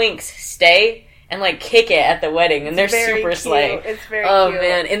twinks stay and kick it at the wedding, and they're super slay. It's very cute. Oh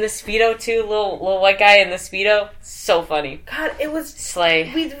man, in the Speedo too, little white guy in the Speedo, so funny. God, it was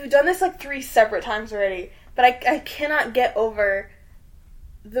slay. We've done this 3 separate times already, but I cannot get over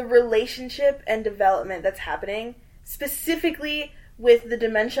the relationship and development that's happening, specifically with the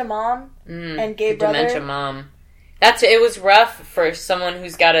dementia mom and gay brother. Dementia mom. It was rough for someone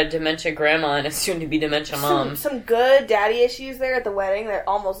who's got a dementia grandma and a soon-to-be dementia mom. Some good daddy issues there at the wedding that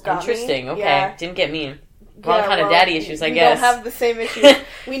almost got Interesting, me. okay. Yeah. Didn't get me. Wrong kind of daddy issues, I guess. We don't have the same issues.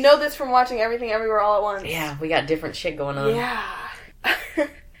 We know this from watching Everything Everywhere All at Once. Yeah, we got different shit going on. Yeah. Yeah,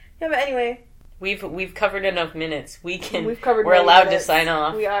 but anyway. We've covered enough minutes. We're many allowed minutes. to sign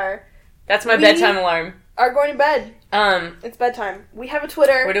off. We are. That's my bedtime alarm. Are going to bed. It's bedtime. We have a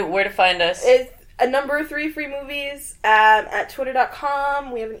Twitter. Where to find us? It's a number 3 free movies at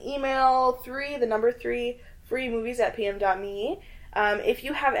twitter.com. We have an email 3 free movies at pm.me. If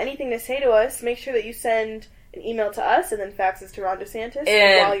you have anything to say to us, make sure that you send an email to us and then faxes to Ron DeSantis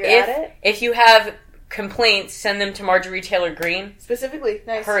while you're at it. If you have complaints, send them to Marjorie Taylor Greene. Specifically,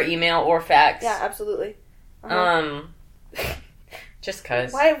 nice. Her email or fax. Yeah, absolutely. Just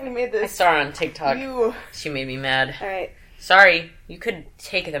cause. Why have we made this? I saw her on TikTok. She made me mad. Alright. Sorry. You could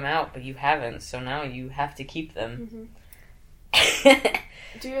take them out, but you haven't, so now you have to keep them.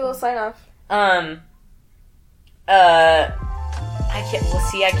 Do your little sign off. I can't. Well,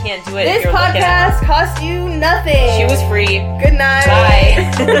 see, I can't do it. This podcast cost you nothing. She was free. Good night.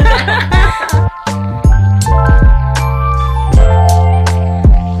 Bye.